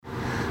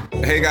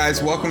Hey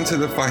guys, welcome to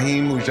the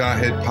Faheem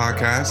Mujahid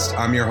podcast.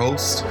 I'm your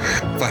host,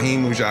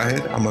 Faheem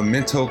Mujahid. I'm a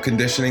mental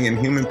conditioning and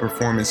human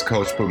performance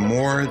coach, but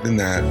more than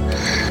that,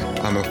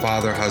 I'm a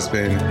father,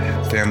 husband,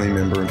 family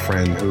member, and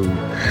friend who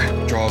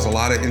draws a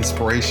lot of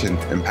inspiration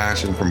and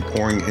passion from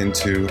pouring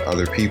into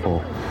other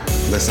people.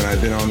 Listen,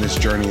 I've been on this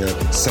journey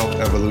of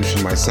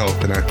self-evolution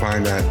myself, and I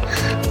find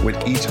that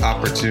with each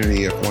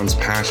opportunity, if one's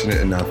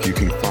passionate enough, you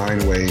can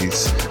find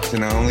ways to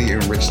not only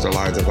enrich the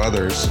lives of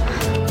others,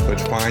 but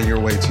find your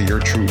way to your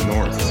true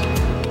north.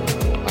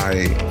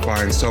 I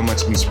find so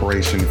much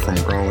inspiration from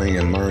growing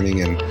and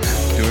learning and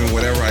doing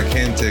whatever I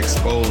can to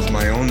expose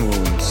my own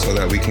wounds so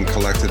that we can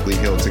collectively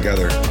heal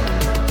together.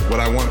 What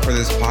I want for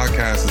this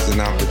podcast is an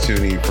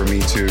opportunity for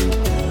me to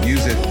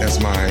use it as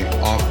my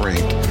offering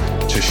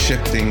to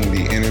shifting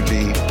the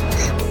energy,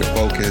 the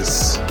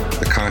focus,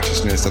 the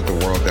consciousness of the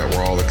world that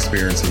we're all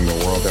experiencing,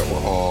 the world that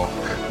we're all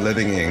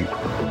living in.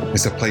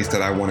 It's a place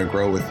that I want to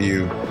grow with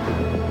you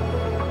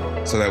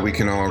so that we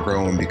can all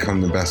grow and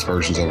become the best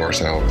versions of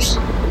ourselves.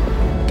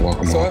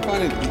 Welcome. So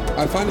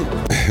I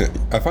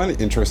find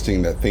it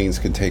interesting that things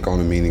can take on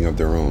a meaning of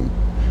their own,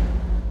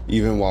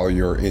 even while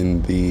you're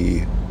in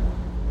the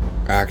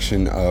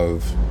action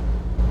of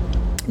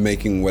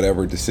making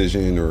whatever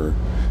decision or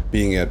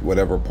being at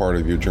whatever part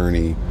of your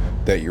journey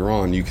that you're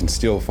on. You can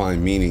still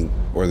find meaning,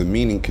 or the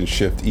meaning can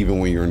shift even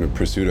when you're in the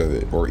pursuit of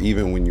it, or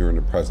even when you're in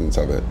the presence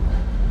of it,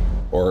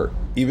 or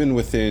even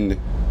within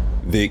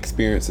the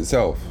experience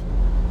itself.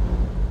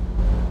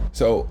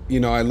 So,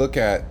 I look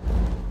at,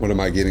 what am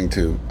I getting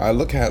to? I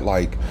look at,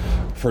 like,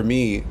 for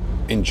me,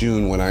 in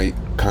June, when I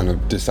kind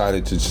of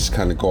decided to just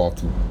kind of go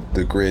off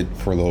the grid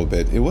for a little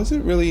bit, it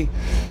wasn't really,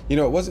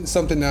 it wasn't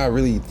something that I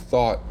really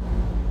thought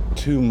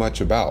too much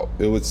about.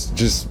 It was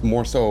just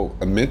more so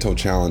a mental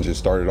challenge. It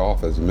started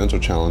off as a mental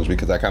challenge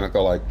because I kind of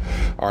felt like,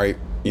 all right,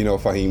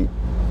 Faheem,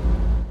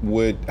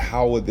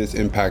 how would this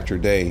impact your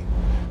day?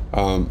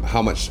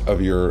 How much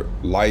of your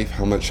life,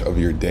 how much of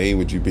your day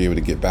would you be able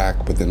to get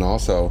back? But then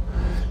also,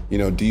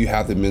 do you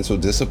have the mental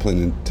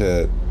discipline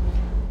to,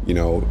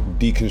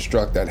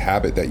 deconstruct that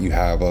habit that you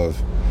have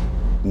of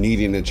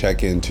needing to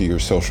check into your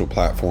social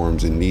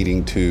platforms and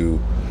needing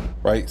to,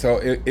 right? So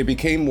it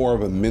became more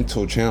of a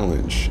mental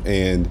challenge,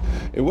 and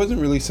it wasn't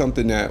really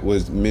something that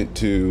was meant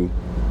to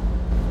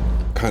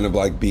kind of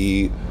like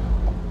be,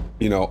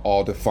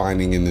 all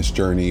defining in this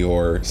journey,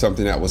 or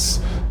something that was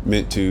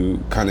meant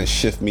to kind of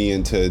shift me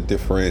into a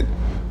different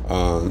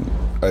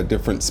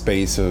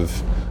space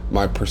of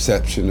my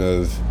perception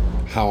of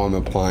how I'm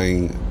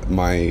applying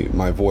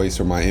my voice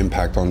or my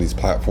impact on these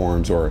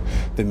platforms, or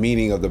the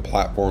meaning of the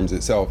platforms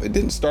itself. It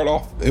didn't start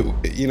off, it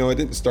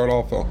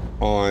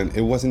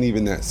wasn't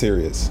even that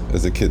serious,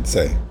 as the kids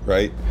say,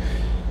 right?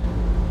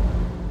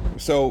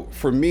 So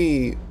for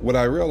me, what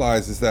I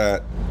realized is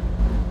that,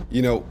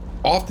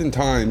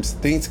 oftentimes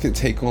things can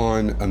take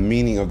on a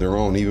meaning of their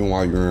own, even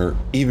while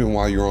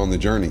you're on the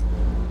journey.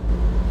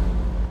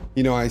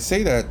 I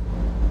say that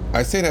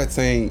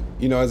saying,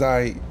 as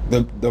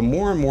the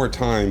more and more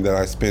time that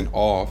I spent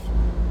off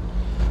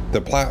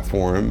the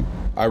platform,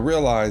 I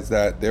realized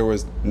that there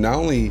was not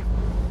only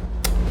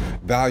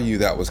value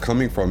that was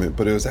coming from it,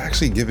 but it was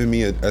actually giving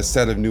me a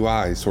set of new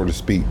eyes, so to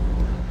speak,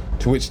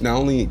 to which not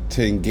only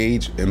to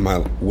engage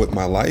with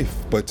my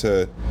life, but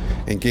to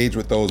engage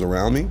with those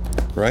around me,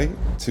 right?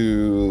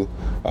 To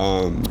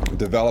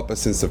develop a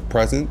sense of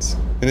presence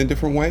in a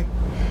different way.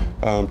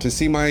 To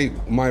see my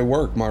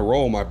work, my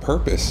role, my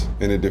purpose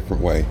in a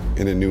different way,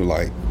 in a new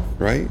light,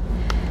 right?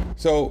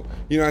 So,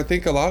 I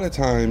think a lot of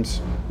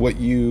times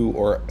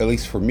or at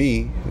least for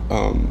me,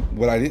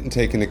 what I didn't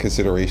take into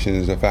consideration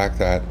is the fact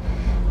that,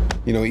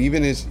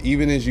 even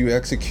as you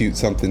execute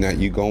something that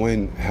you go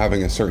in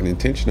having a certain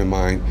intention in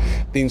mind,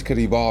 things could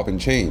evolve and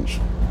change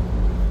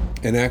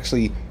and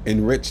actually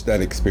enrich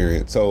that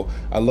experience. So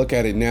I look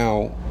at it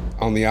now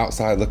on the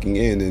outside looking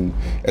in, and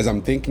as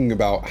I'm thinking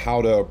about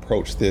how to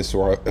approach this,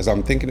 or as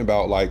I'm thinking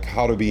about like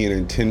how to be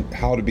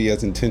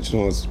as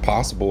intentional as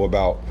possible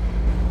about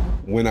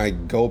when I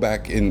go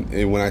back in,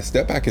 and when I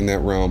step back in that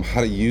realm, how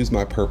to use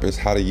my purpose,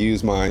 how to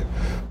use my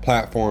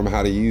platform,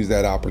 how to use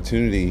that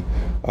opportunity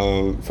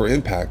for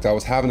impact. I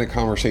was having a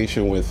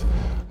conversation with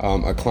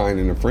a client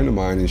and a friend of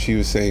mine, and she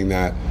was saying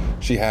that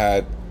she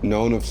had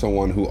known of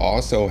someone who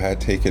also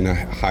had taken a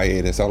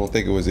hiatus. I don't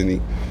think it was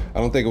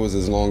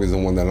as long as the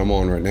one that I'm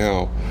on right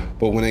now.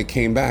 But when they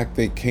came back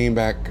in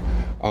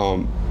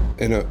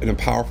a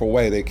powerful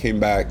way. They came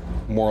back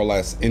more or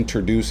less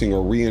introducing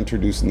or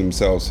reintroducing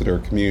themselves to their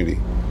community.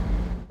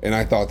 And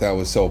I thought that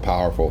was so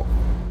powerful.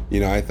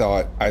 I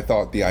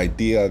thought the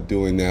idea of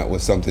doing that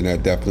was something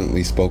that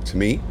definitely spoke to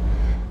me.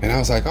 And I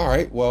was like, all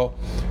right, well,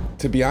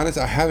 to be honest,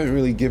 I haven't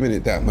really given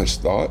it that much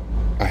thought.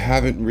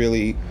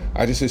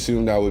 I just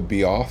assumed I would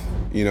be off.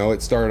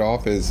 It started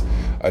off as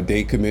a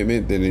day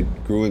commitment, then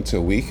it grew into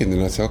a week, and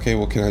then I said, okay,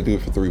 well, can I do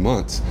it for 3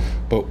 months?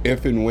 But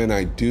if and when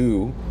I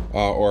do,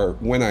 or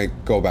when I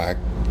go back,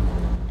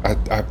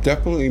 I've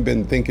definitely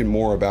been thinking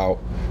more about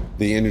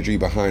the energy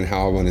behind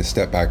how I want to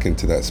step back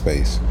into that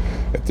space.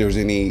 if there's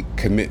any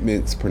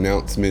commitments,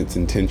 pronouncements,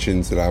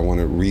 intentions that I want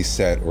to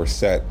reset or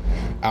set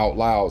out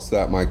loud so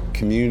that my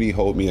community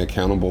hold me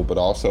accountable, but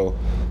also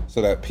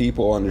so that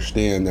people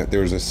understand that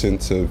there's a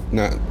sense of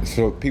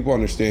people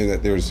understand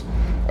that there's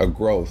a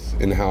growth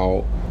in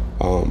how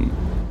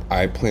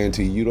I plan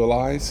to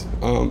utilize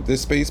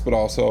this space, but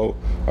also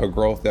a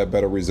growth that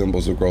better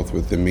resembles a growth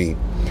within me.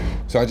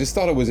 So I just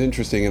thought it was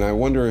interesting, and I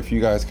wonder if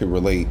you guys could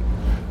relate.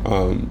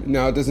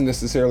 Now, it doesn't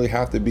necessarily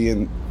have to be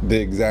in the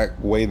exact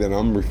way that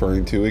I'm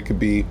referring to. It could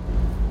be,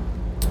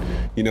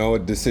 a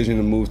decision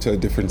to move to a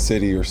different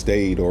city or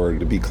state, or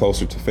to be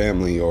closer to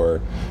family,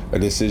 or a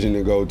decision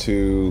to go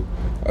to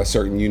a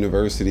certain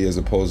university as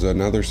opposed to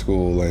another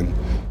school. And,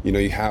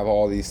 you have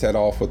all these set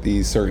off with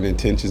these certain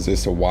intentions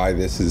as to why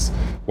this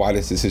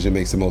decision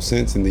makes the most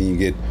sense. And then you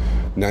get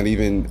not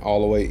even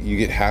all the way, you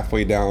get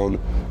halfway down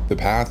the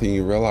path and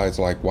you realize,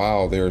 like,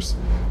 wow, there's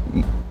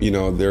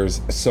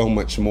so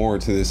much more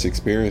to this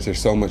experience.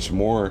 There's so much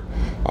more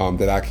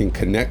that I can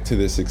connect to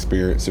this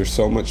experience. There's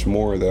so much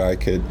more that I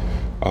could,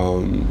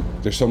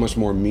 there's so much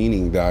more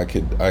meaning that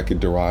I could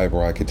derive,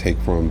 or I could take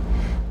from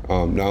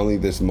not only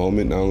this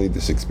moment, not only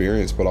this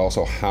experience, but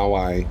also how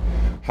I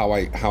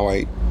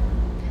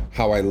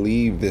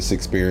leave this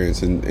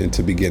experience and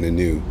to begin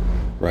anew,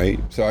 right?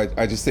 So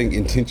I just think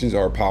intentions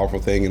are a powerful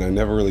thing, and I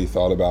never really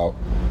thought about,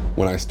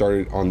 when I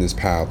started on this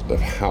path, of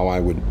how I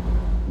would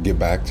get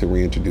back to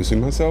reintroducing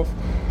myself,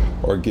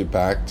 or get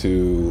back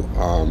to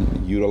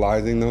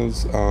utilizing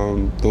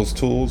those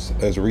tools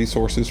as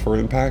resources for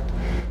impact.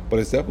 But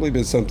it's definitely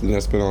been something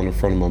that's been on the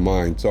front of my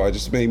mind. So it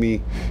just made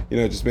me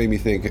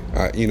think,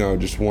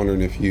 just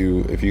wondering if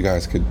you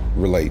guys could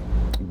relate.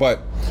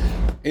 But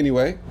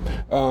anyway,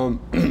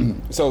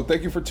 so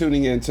thank you for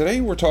tuning in.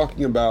 Today we're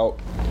talking about,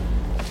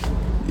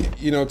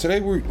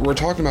 we're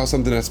talking about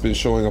something that's been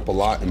showing up a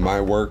lot in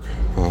my work.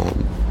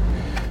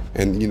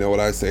 And you know what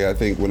I say, I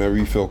think whenever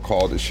you feel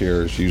called to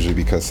share, it's usually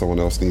because someone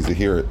else needs to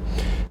hear it.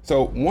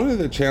 So one of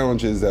the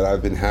challenges that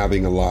I've been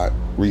having a lot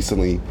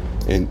recently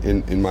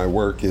in my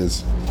work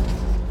is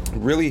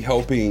really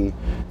helping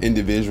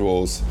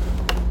individuals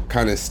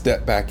kind of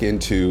step back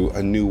into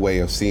a new way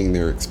of seeing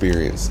their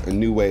experience, a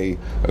new way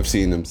of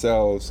seeing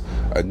themselves,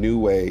 a new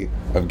way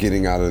of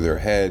getting out of their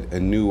head, a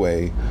new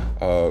way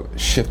of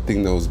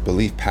shifting those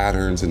belief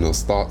patterns and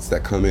those thoughts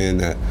that come in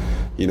that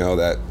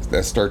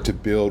start to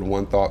build.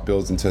 One thought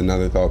builds into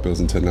another thought, builds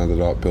into another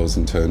thought, builds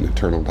into an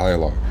internal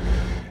dialogue.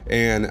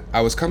 And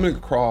I came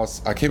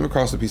across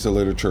a piece of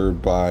literature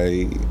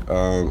by,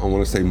 I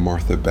want to say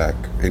Martha Beck,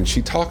 and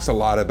she talks a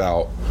lot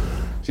about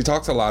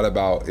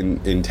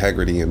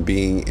integrity and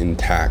being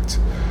intact,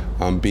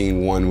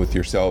 being one with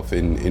yourself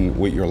and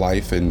with your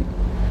life. And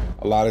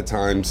a lot of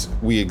times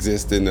we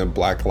exist in the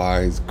black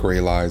lies, gray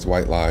lies,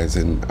 white lies,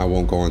 and I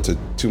won't go into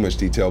too much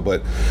detail,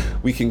 but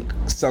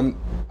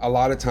a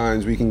lot of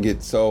times we can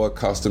get so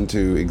accustomed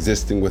to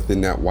existing within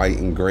that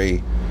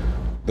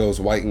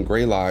those white and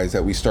gray lies,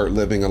 that we start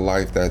living a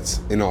life that's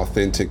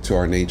inauthentic to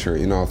our nature,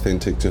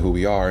 inauthentic to who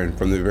we are. And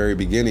from the very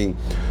beginning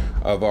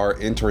of our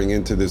entering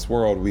into this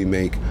world, we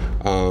make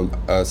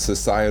a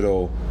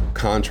societal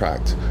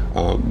contract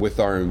with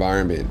our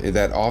environment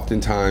that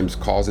oftentimes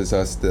causes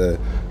us to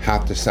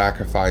have to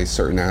sacrifice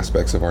certain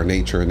aspects of our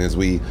nature. And as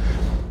we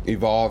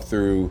evolve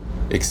through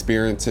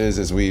experiences,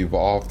 as we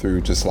evolve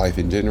through just life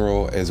in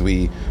general, as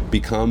we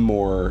become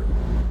more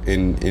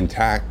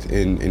intact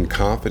and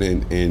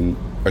confident and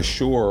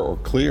assure or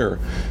clear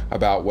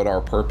about what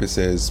our purpose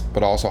is,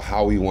 but also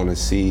how we want to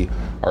see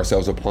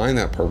ourselves applying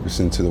that purpose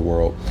into the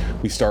world,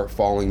 we start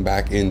falling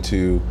back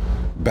into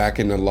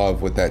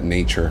love with that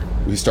nature.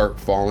 We start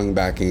falling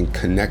back in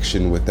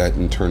connection with that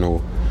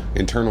internal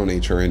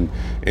nature, and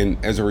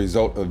as a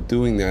result of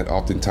doing that,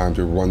 oftentimes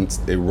it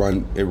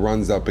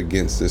runs up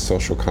against this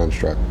social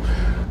construct.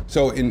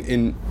 So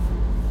in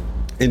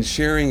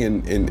sharing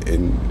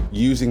and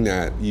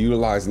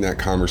utilizing that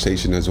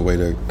conversation as a way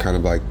to kind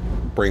of like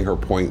bring her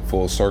point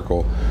full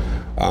circle,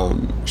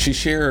 she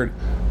shared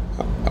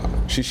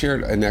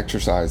an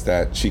exercise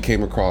that she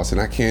came across, and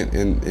I can't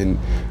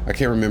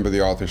remember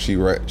the author she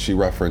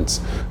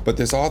referenced, but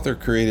this author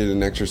created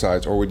an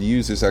exercise, or would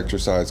use this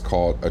exercise,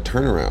 called a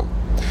turnaround.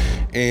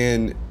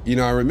 And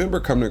I remember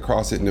coming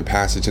across it in the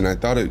passage, and I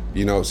thought it,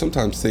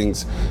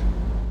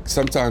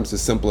 sometimes the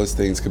simplest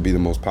things could be the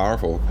most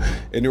powerful.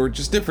 And there were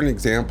just different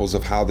examples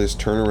of how this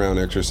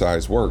turnaround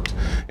exercise worked.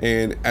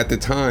 And at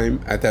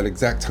that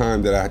exact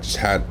time that I just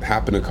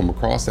happened to come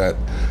across that,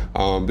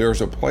 there was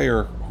a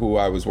player who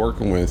I was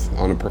working with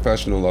on a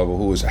professional level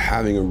who was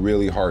having a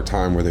really hard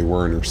time where they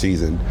were in their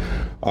season.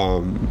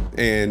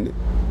 And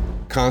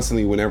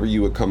constantly, whenever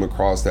you would come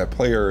across that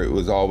player, it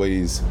was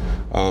always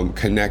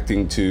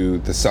connecting to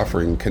the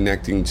suffering,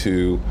 connecting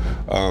to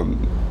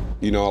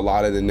a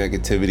lot of the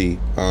negativity,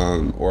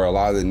 or a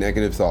lot of the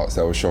negative thoughts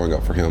that were showing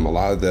up for him, a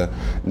lot of the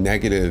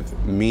negative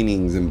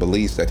meanings and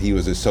beliefs that he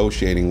was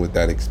associating with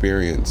that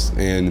experience.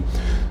 And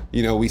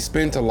we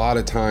spent a lot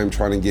of time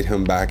trying to get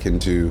him back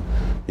into,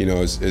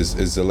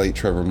 as the late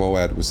Trevor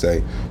Moawad would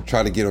say,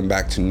 try to get him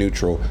back to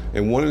neutral.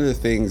 And one of the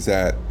things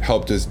that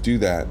helped us do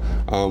that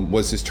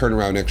was this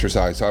turnaround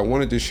exercise. So I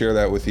wanted to share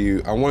that with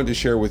you. I wanted to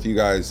share with you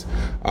guys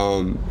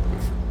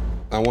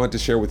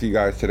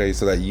today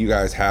so that you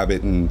guys have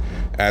it, and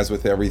as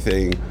with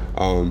everything,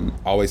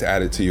 always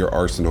add it to your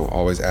arsenal,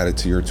 always add it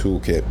to your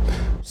toolkit.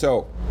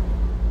 So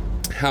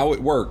how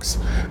it works,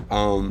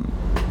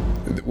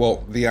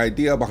 the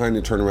idea behind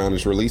the turnaround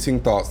is releasing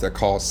thoughts that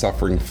cause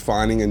suffering,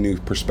 finding a new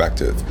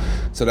perspective.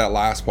 So that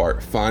last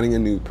part, finding a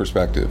new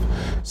perspective.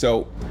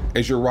 So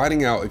as you're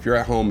writing out, if you're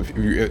at home,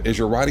 as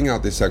you're writing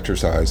out this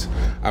exercise,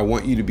 I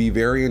want you to be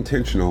very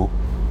intentional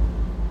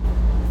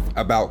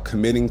about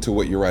committing to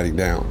what you're writing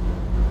down.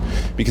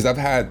 Because I've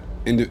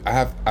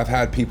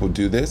had people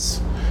do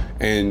this,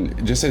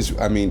 and just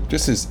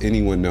as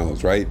anyone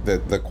knows, right,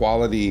 that the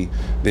quality,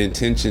 the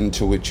intention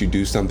to which you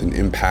do something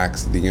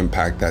impacts the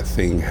impact that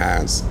thing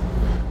has,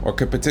 or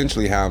could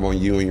potentially have on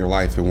you and your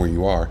life and where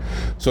you are.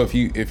 So if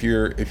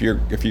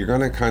you're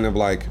gonna kind of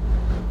like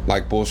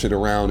bullshit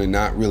around and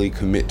not really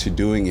commit to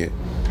doing it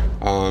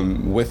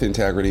with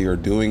integrity, or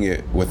doing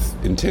it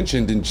with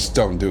intention, then just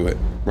don't do it,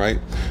 right?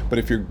 But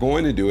if you're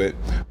going to do it,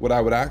 what I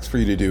would ask for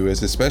you to do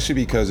is, especially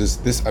because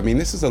this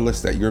is a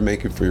list that you're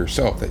making for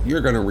yourself that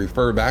you're going to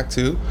refer back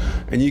to,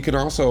 and you can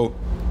also,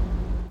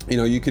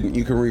 you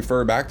can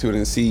refer back to it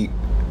and see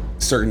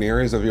certain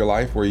areas of your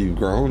life where you've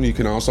grown. You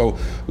can also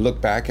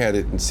look back at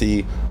it and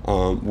see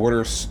what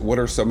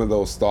are some of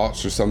those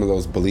thoughts or some of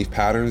those belief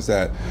patterns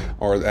that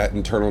are that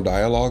internal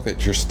dialogue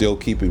that you're still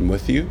keeping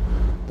with you,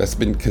 that's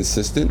been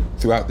consistent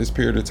throughout this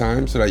period of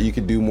time, so that you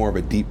can do more of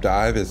a deep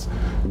dive as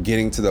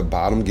getting to the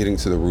bottom, getting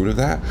to the root of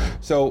that.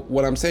 So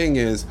what I'm saying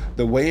is,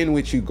 the way in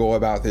which you go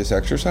about this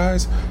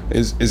exercise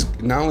is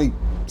not only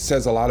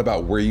says a lot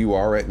about where you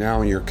are right now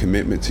and your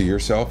commitment to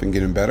yourself and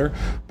getting better,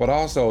 but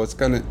also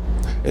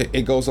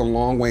it goes a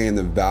long way in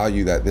the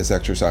value that this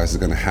exercise is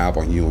going to have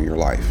on you and your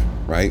life,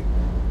 right?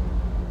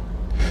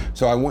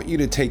 So I want you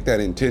to take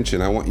that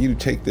intention. I want you to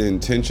take the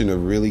intention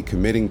of really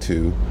committing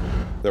to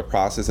the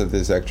process of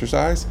this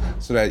exercise,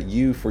 so that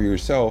you, for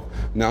yourself,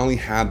 not only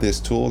have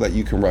this tool that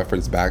you can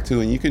reference back to,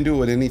 and you can do it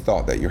with any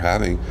thought that you're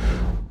having,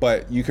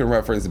 but you can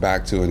reference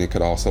back to, and it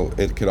could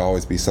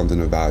always be something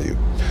of value.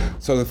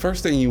 So the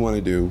first thing you want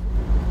to do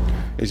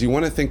is you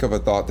want to think of a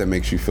thought that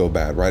makes you feel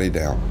bad. Write it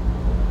down,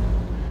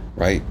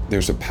 right?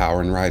 There's a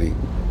power in writing.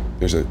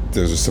 There's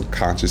a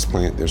subconscious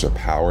plant. There's a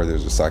power.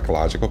 There's a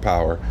psychological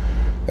power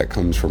that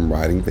comes from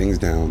writing things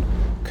down,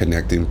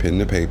 connecting pen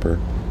to paper.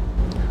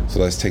 So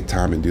let's take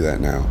time and do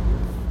that now.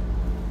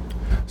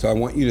 So I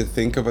want you to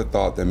think of a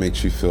thought that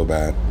makes you feel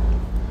bad.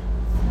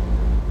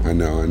 I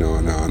know.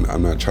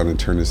 I'm not trying to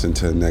turn this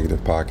into a negative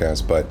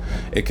podcast, but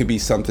it could be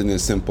something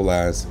as simple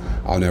as,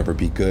 I'll never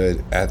be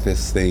good at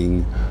this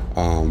thing.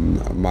 I'll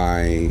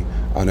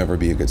never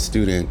be a good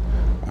student.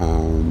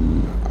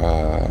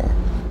 I'll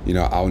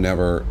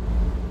never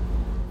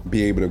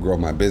be able to grow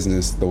my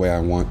business the way I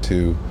want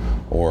to,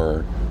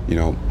 or,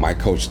 my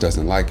coach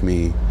doesn't like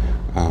me.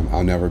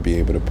 I'll never be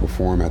able to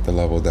perform at the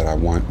level that I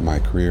want in my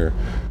career.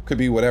 Could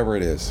be whatever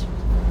it is.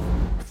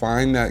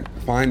 Find that,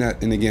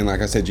 and again,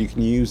 like I said, you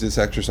can use this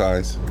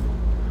exercise.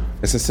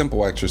 It's a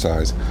simple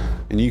exercise,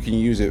 and you can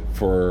use it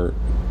for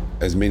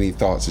as many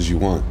thoughts as you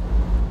want.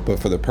 But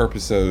for the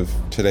purpose of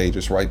today,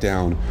 just write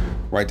down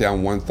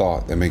one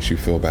thought that makes you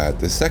feel bad.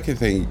 The second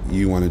thing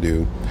you want to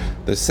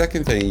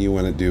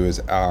do is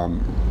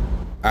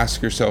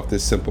ask yourself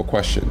this simple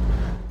question: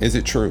 is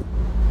it true?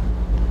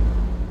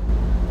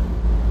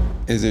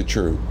 Is it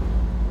true?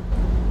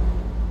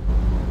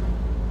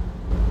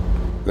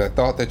 That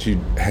thought that you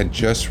had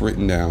just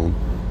written down,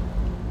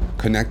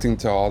 connecting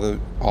to all the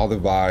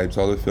vibes,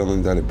 all the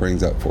feelings that it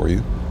brings up for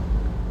you.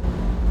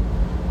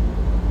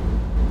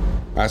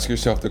 Ask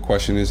yourself the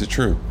question: is it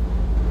true?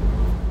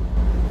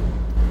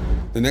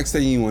 The next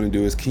thing you want to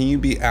do is, can you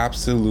be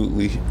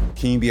absolutely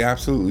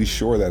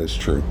sure that it's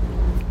true?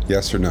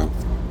 Yes or no?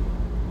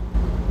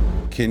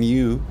 Can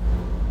you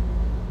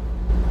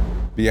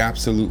be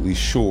absolutely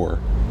sure,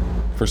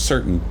 for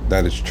certain,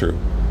 that it's true?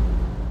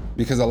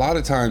 Because a lot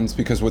of times,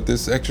 because what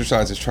this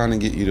exercise is trying to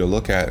get you to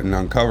look at and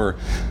uncover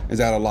is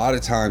that a lot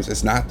of times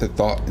it's not the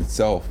thought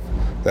itself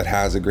that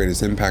has the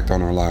greatest impact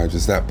on our lives,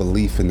 it's that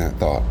belief in that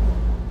thought.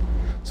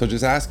 So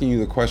just asking you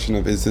the question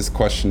of, is this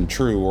question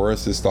true, or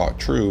is this thought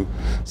true,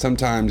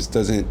 sometimes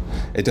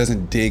it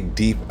doesn't dig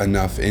deep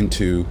enough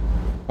into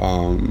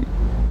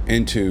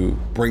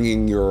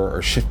bringing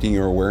or shifting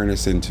your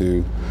awareness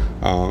into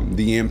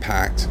the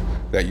impact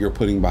that you're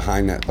putting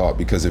behind that thought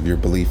because of your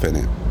belief in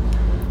it.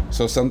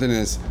 So something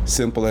as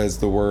simple as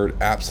the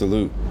word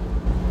absolute,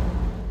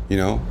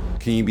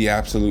 can you be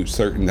absolute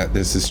certain that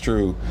this is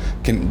true,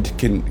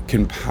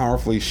 can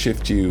powerfully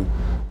shift you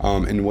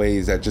in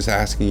ways that just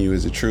asking you,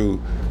 is it true,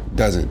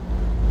 doesn't.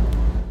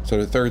 So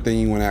the third thing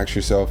you want to ask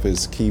yourself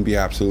is, can you be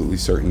absolutely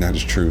certain that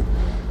is true?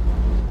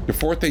 The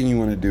fourth thing you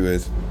want to do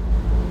is,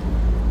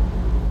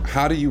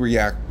 how do you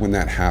react when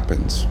that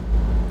happens?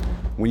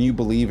 When you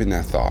believe in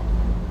that thought,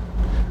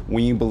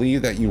 when you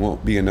believe that you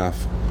won't be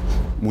enough,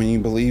 when you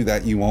believe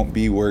that you won't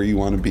be where you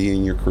want to be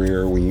in your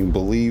career, when you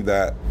believe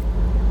that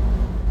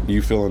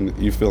you fill in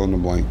the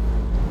blank,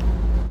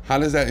 how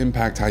does that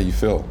impact how you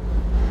feel?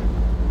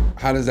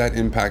 How does that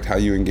impact how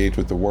you engage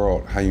with the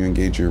world, how you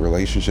engage your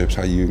relationships,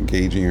 how you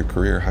engage in your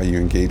career, how you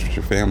engage with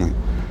your family?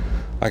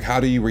 Like, how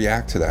do you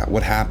react to that?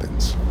 What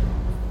happens?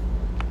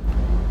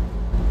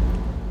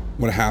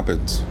 What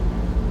happens?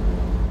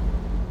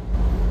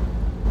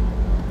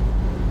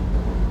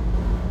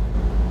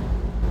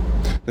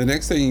 The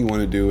next thing you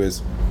want to do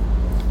is,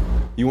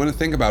 you want to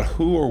think about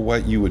who or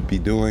what you would be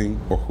doing,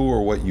 or who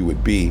or what you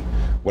would be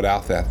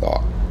without that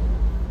thought.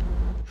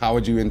 How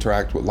would you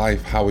interact with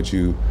life? How would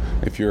you,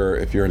 if you're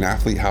an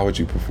athlete, how would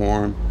you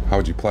perform? How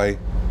would you play?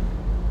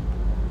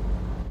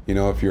 You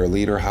know, if you're a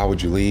leader, how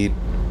would you lead?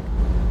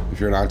 If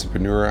you're an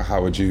entrepreneur,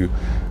 how would you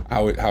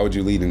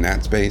lead in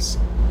that space?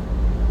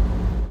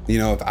 You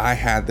know, if I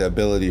had the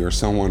ability, or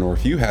someone, or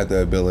if you had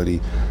the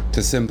ability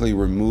to simply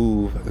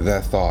remove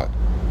that thought,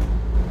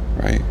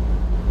 right?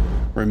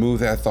 Remove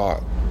that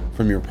thought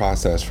from your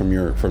process, from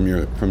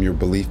your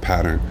belief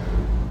pattern.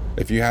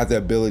 If you had the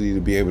ability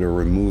to be able to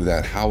remove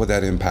that, how would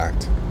that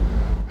impact?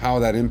 How would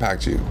that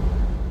impact you?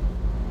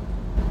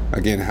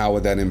 Again, how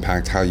would that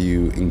impact how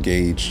you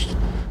engaged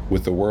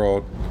with the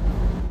world?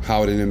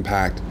 How would it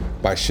impact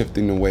by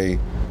shifting away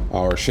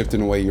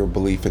your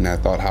belief in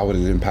that thought? How would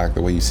it impact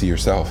the way you see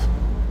yourself?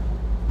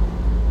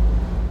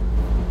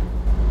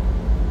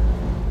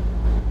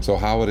 So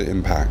how would it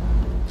impact?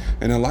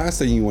 And the last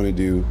thing you want to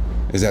do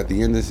is, at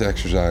the end of this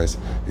exercise,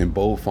 in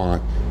bold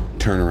font,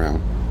 turn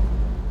around.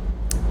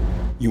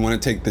 You want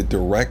to take the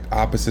direct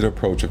opposite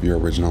approach of your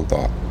original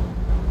thought.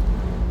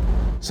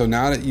 So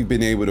now that you've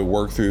been able to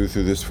work through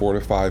this 4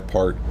 to 5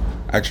 part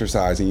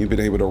exercise, and you've been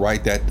able to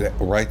write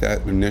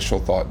that initial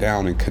thought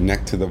down and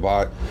connect to the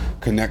vibe,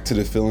 connect to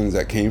the feelings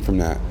that came from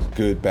that,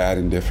 good, bad,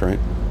 and different.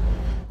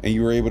 And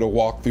you were able to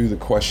walk through the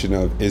question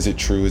of, is it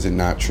true? Is it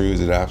not true? Is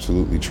it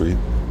absolutely true?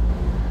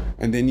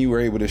 And then you were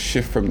able to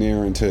shift from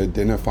there into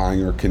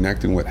identifying or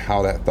connecting with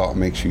how that thought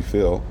makes you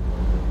feel.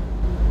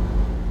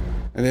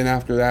 And then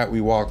after that,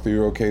 we walk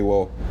through, okay,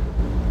 well,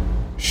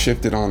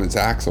 shift it on its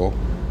axle.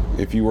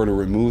 If you were to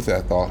remove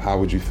that thought, how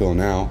would you feel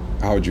now?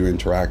 How would you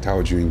interact? How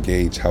would you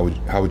engage? How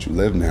would you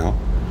live now?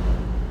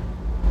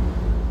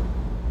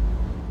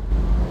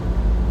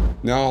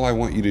 Now all I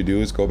want you to do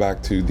is go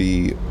back to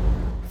the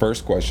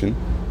first question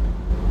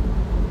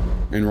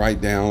and write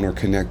down or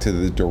connect to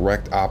the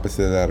direct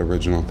opposite of that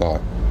original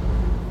thought.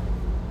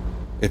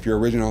 If your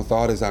original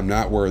thought is, I'm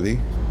not worthy,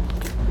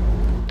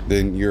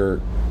 then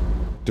your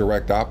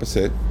direct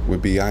opposite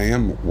would be, I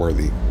am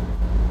worthy.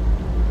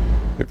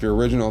 If your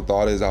original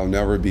thought is, I'll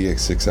never be a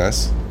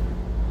success,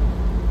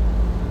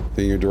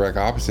 then your direct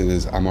opposite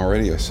is, I'm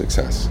already a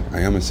success. I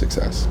am a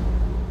success.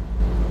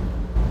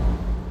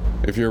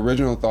 If your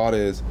original thought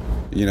is,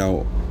 you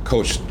know,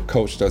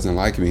 coach doesn't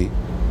like me,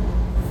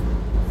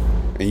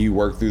 and you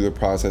work through the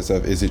process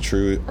of, is it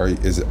true?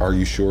 Are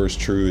you sure it's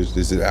true?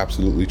 Is it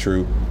absolutely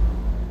true?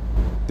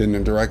 Then the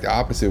direct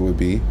opposite would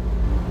be,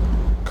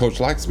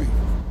 coach likes me.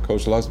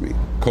 Coach loves me.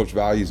 Coach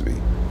values me,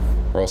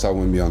 or else I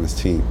wouldn't be on this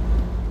team.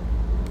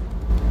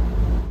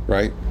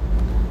 Right?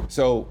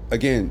 So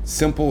again,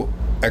 simple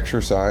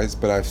exercise,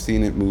 but I've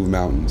seen it move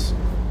mountains.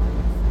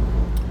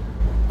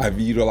 I've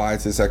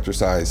utilized this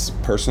exercise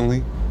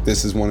personally.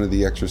 This is one of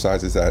the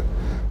exercises that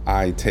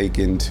I take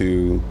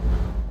into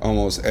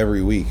almost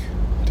every week,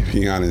 to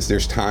be honest.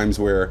 There's times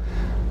where,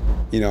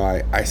 you know,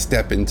 I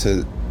step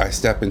into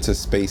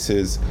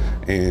spaces,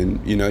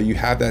 and, you know, you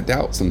have that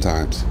doubt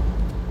sometimes.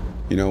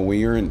 You know, when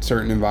you're in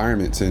certain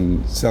environments,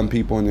 and some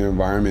people in the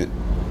environment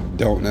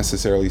don't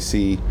necessarily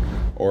see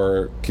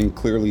or can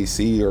clearly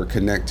see or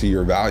connect to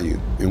your value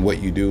and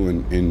what you do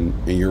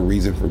and your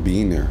reason for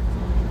being there.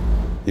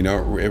 You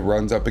know, it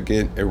runs up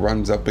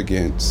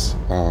against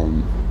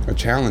a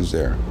challenge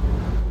there.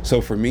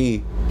 So for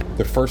me,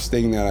 the first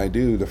thing that I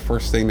do, the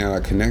first thing that I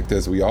connect,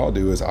 as we all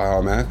do, is I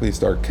automatically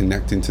start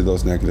connecting to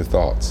those negative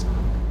thoughts.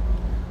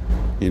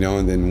 You know,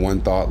 and then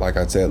one thought, like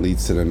I said,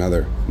 leads to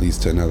another, leads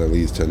to another,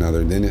 leads to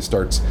another. And then it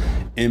starts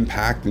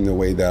impacting the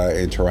way that I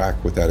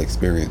interact with that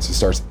experience. It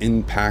starts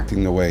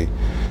impacting the way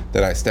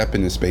that I step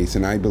into space.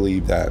 And I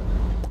believe that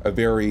a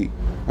very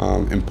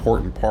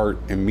important part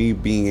in me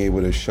being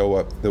able to show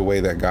up the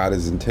way that God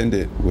has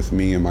intended with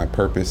me and my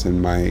purpose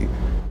and my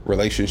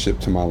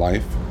relationship to my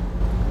life,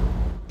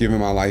 giving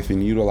my life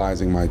and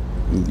utilizing my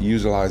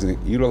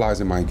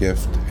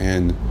gift,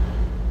 and,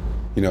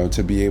 you know,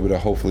 to be able to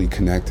hopefully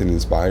connect and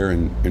inspire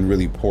and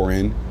really pour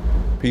in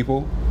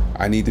people,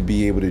 I need to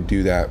be able to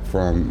do that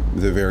from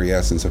the very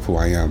essence of who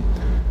I am.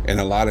 And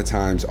a lot of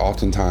times,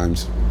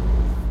 oftentimes,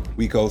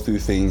 we go through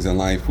things in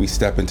life, we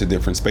step into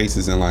different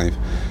spaces in life,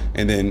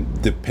 and then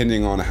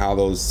depending on how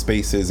those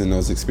spaces and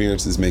those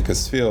experiences make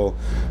us feel,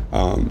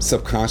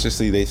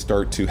 subconsciously they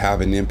start to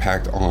have an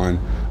impact on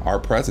our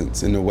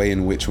presence and the way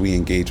in which we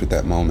engage with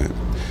that moment.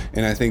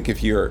 And I think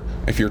if you're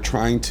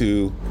trying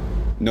to,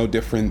 no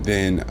different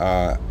than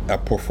a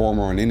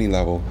performer on any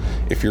level,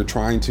 if you're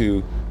trying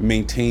to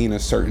maintain a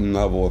certain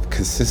level of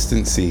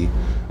consistency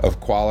of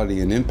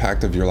quality and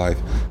impact of your life,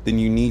 then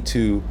you need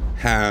to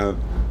have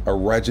a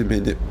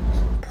regimented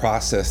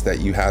process that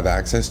you have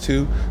access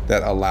to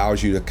that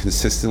allows you to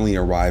consistently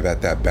arrive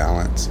at that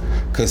balance,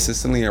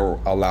 consistently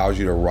allows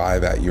you to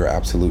arrive at your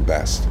absolute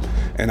best.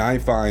 And I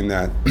find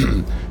that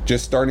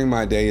just starting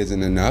my day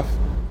isn't enough,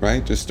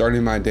 right? Just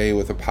starting my day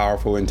with a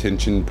powerful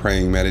intention,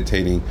 praying,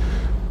 meditating,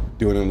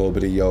 doing a little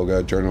bit of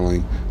yoga,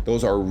 journaling,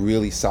 those are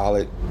really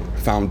solid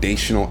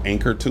foundational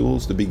anchor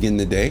tools to begin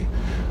the day.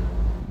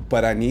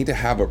 But I need to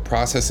have a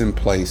process in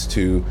place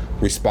to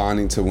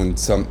responding to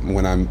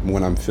when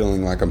I'm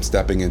feeling like I'm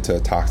stepping into a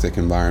toxic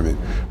environment,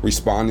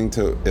 responding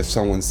to if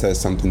someone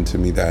says something to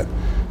me that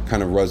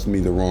kind of rubs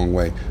me the wrong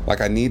way. Like,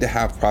 I need to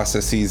have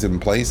processes in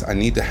place. I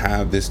need to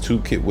have this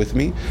toolkit with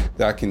me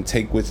that I can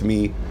take with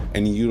me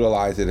and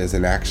utilize it as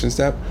an action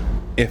step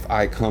if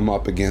I come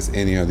up against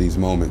any of these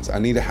moments. I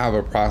need to have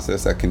a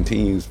process that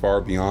continues far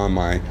beyond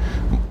my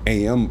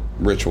AM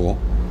ritual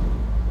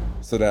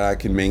so that I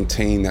can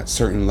maintain that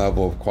certain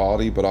level of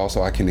quality, but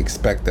also I can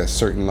expect that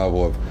certain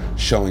level of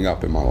showing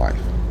up in my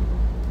life.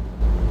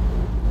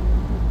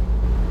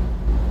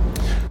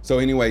 So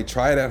anyway,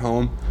 try it at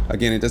home.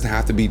 Again, it doesn't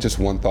have to be just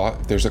one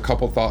thought. If there's a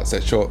couple thoughts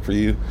that show up for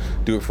you,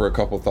 do it for a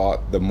couple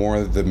thoughts. The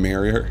more, the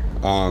merrier.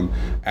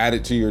 Add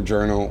it to your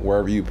journal,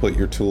 wherever you put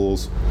your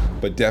tools.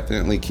 But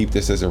definitely keep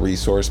this as a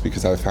resource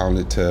because I found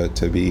it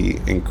to be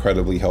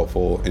incredibly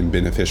helpful and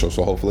beneficial.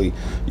 So hopefully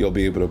you'll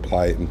be able to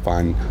apply it and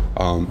find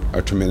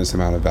a tremendous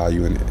amount of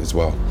value in it as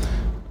well.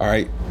 All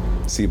right.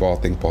 See ball,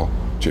 think ball.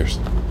 Cheers.